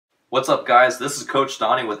What's up guys, this is Coach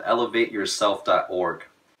Donny with ElevateYourself.org.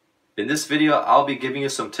 In this video, I'll be giving you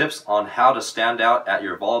some tips on how to stand out at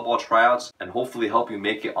your volleyball tryouts and hopefully help you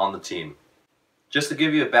make it on the team. Just to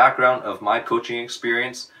give you a background of my coaching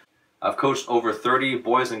experience, I've coached over 30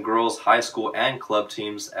 boys and girls high school and club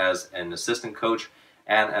teams as an assistant coach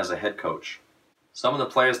and as a head coach. Some of the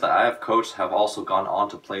players that I have coached have also gone on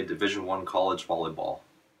to play Division I college volleyball.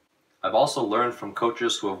 I've also learned from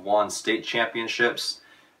coaches who have won state championships,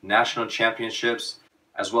 national championships,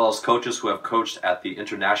 as well as coaches who have coached at the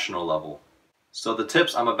international level. So the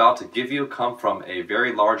tips I'm about to give you come from a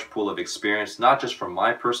very large pool of experience, not just from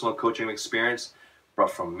my personal coaching experience, but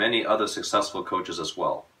from many other successful coaches as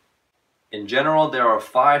well. In general, there are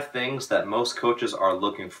 5 things that most coaches are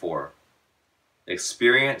looking for: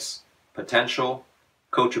 experience, potential,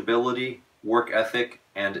 coachability, work ethic,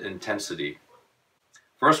 and intensity.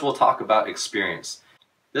 First, we'll talk about experience.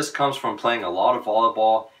 This comes from playing a lot of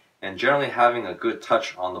volleyball and generally having a good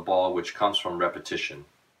touch on the ball, which comes from repetition.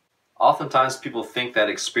 Oftentimes people think that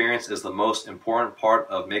experience is the most important part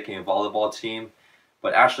of making a volleyball team,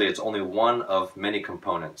 but actually it's only one of many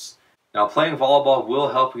components. Now, playing volleyball will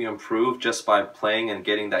help you improve just by playing and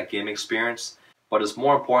getting that game experience, but it's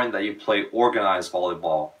more important that you play organized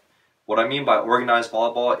volleyball. What I mean by organized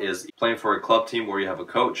volleyball is playing for a club team where you have a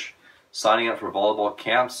coach, signing up for volleyball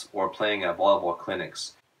camps, or playing at volleyball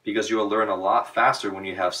clinics, because you will learn a lot faster when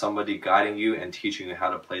you have somebody guiding you and teaching you how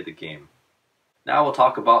to play the game. Now we'll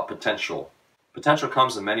talk about potential. Potential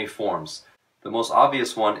comes in many forms. The most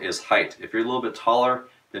obvious one is height. If you're a little bit taller,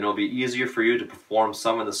 then it'll be easier for you to perform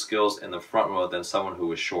some of the skills in the front row than someone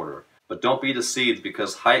who is shorter. But don't be deceived,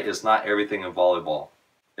 because height is not everything in volleyball.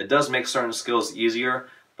 It does make certain skills easier,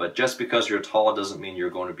 but just because you're tall doesn't mean you're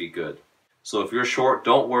going to be good. So if you're short,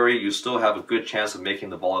 don't worry, you still have a good chance of making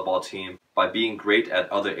the volleyball team by being great at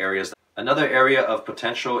other areas. Another area of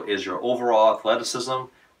potential is your overall athleticism,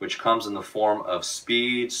 which comes in the form of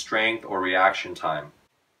speed, strength, or reaction time.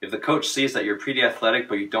 If the coach sees that you're pretty athletic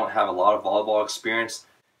but you don't have a lot of volleyball experience,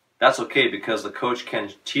 that's okay, because the coach can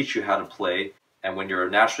teach you how to play, and when you're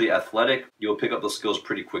naturally athletic, you'll pick up the skills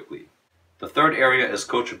pretty quickly. The third area is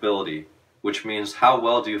coachability, which means how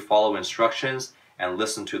well do you follow instructions and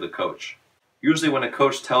listen to the coach. Usually when a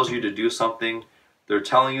coach tells you to do something, they're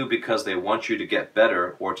telling you because they want you to get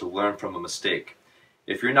better or to learn from a mistake.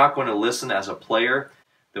 If you're not going to listen as a player,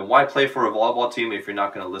 then why play for a volleyball team if you're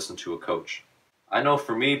not going to listen to a coach? I know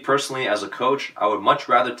for me personally as a coach, I would much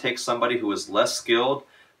rather take somebody who is less skilled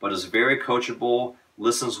but is very coachable,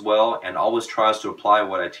 listens well, and always tries to apply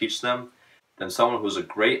what I teach them, than someone who's a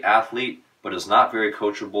great athlete but is not very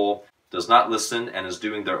coachable, does not listen, and is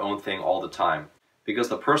doing their own thing all the time. Because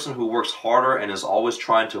the person who works harder and is always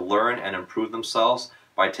trying to learn and improve themselves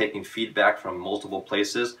by taking feedback from multiple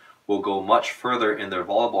places will go much further in their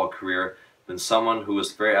volleyball career than someone who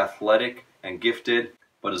is very athletic and gifted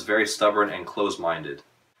but is very stubborn and closed-minded.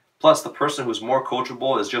 Plus, the person who's more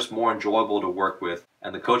coachable is just more enjoyable to work with,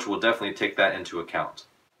 and the coach will definitely take that into account.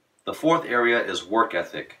 The fourth area is work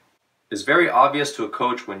ethic. It's very obvious to a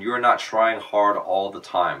coach when you're not trying hard all the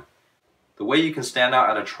time. The way you can stand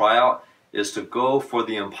out at a tryout is to go for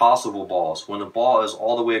the impossible balls. When the ball is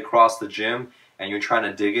all the way across the gym and you're trying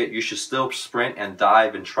to dig it, you should still sprint and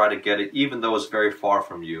dive and try to get it even though it's very far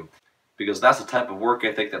from you, because that's the type of work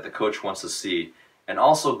ethic that the coach wants to see. And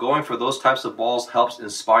also, going for those types of balls helps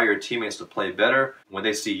inspire your teammates to play better when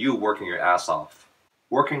they see you working your ass off.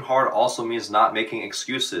 Working hard also means not making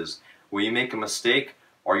excuses. When you make a mistake,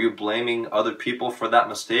 are you blaming other people for that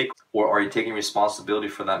mistake, or are you taking responsibility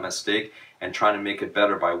for that mistake and trying to make it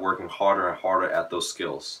better by working harder and harder at those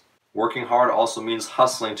skills? Working hard also means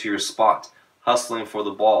hustling to your spot, hustling for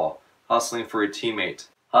the ball, hustling for your teammate,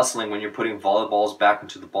 hustling when you're putting volleyballs back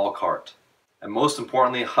into the ball cart, and most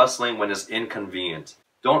importantly, hustling when it's inconvenient.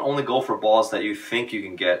 Don't only go for balls that you think you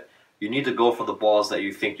can get, you need to go for the balls that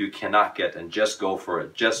you think you cannot get, and just go for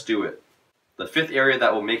it, just do it. The fifth area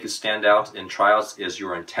that will make you stand out in tryouts is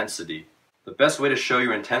your intensity. The best way to show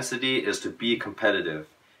your intensity is to be competitive.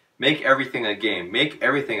 Make everything a game. Make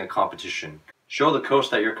everything a competition. Show the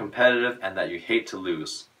coach that you're competitive and that you hate to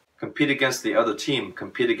lose. Compete against the other team,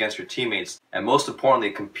 compete against your teammates, and most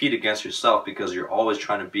importantly, compete against yourself, because you're always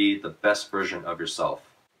trying to be the best version of yourself.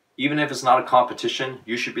 Even if it's not a competition,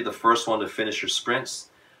 you should be the first one to finish your sprints,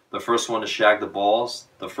 the first one to shag the balls,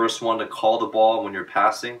 the first one to call the ball when you're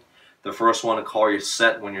passing, the first one to call your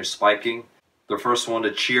set when you're spiking, the first one to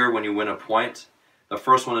cheer when you win a point, the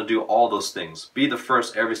first one to do all those things. Be the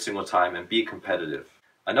first every single time and be competitive.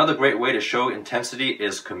 Another great way to show intensity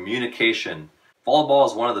is communication. Volleyball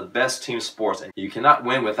is one of the best team sports, and you cannot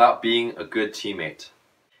win without being a good teammate.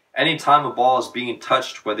 Anytime a ball is being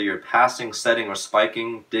touched, whether you're passing, setting, or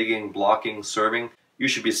spiking, digging, blocking, serving, you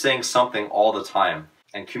should be saying something all the time.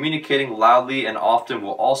 And communicating loudly and often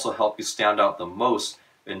will also help you stand out the most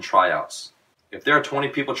in tryouts. If there are 20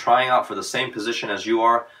 people trying out for the same position as you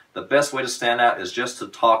are, the best way to stand out is just to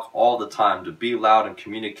talk all the time, to be loud and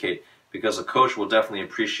communicate, because a coach will definitely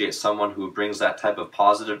appreciate someone who brings that type of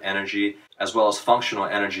positive energy as well as functional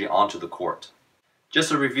energy onto the court. Just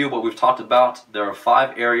to review what we've talked about, there are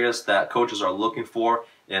 5 areas that coaches are looking for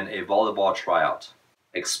in a volleyball tryout: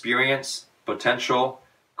 experience, potential,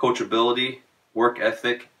 coachability, work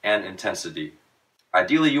ethic, and intensity.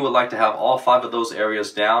 Ideally, you would like to have all 5 of those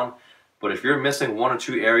areas down, but if you're missing 1 or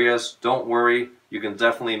 2 areas, don't worry, you can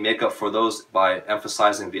definitely make up for those by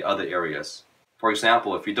emphasizing the other areas. For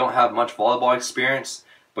example, if you don't have much volleyball experience,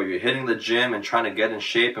 but you're hitting the gym and trying to get in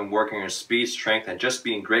shape and working your speed, strength, and just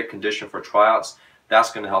be in great condition for tryouts,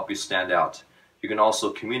 that's going to help you stand out. You can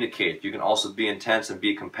also communicate, you can also be intense and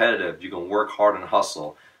be competitive, you can work hard and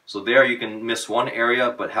hustle. So there you can miss 1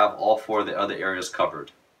 area but have all 4 of the other areas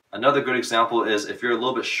covered. Another good example is if you're a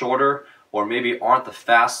little bit shorter or maybe aren't the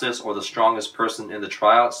fastest or the strongest person in the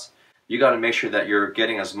tryouts, you got to make sure that you're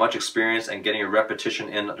getting as much experience and getting your repetition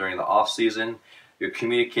in during the off season. You're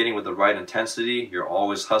communicating with the right intensity, you're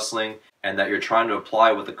always hustling, and that you're trying to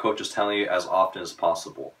apply what the coach is telling you as often as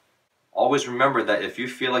possible. Always remember that if you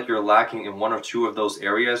feel like you're lacking in 1 or 2 of those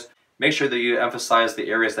areas, make sure that you emphasize the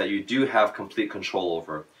areas that you do have complete control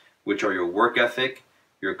over, which are your work ethic,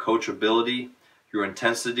 your coachability, your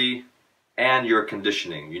intensity, and your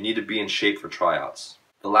conditioning. You need to be in shape for tryouts.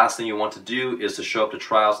 The last thing you want to do is to show up to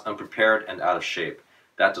tryouts unprepared and out of shape.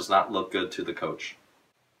 That does not look good to the coach.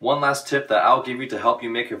 One last tip that I'll give you to help you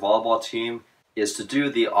make your volleyball team is to do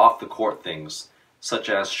the off-the-court things, such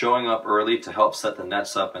as showing up early to help set the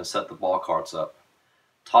nets up and set the ball cards up,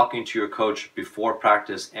 talking to your coach before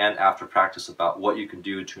practice and after practice about what you can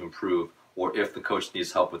do to improve or if the coach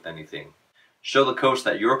needs help with anything. Show the coach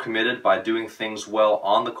that you're committed by doing things well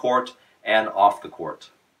on the court and off the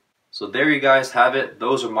court. So there you guys have it.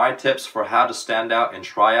 Those are my tips for how to stand out in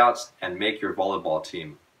tryouts and make your volleyball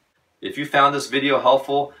team. If you found this video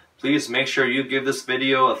helpful, please make sure you give this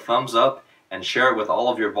video a thumbs up and share it with all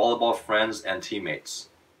of your volleyball friends and teammates.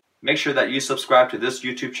 Make sure that you subscribe to this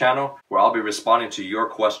YouTube channel where I'll be responding to your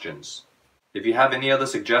questions. If you have any other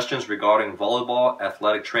suggestions regarding volleyball,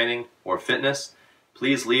 athletic training, or fitness,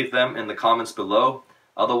 please leave them in the comments below.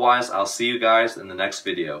 Otherwise, I'll see you guys in the next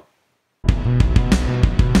video.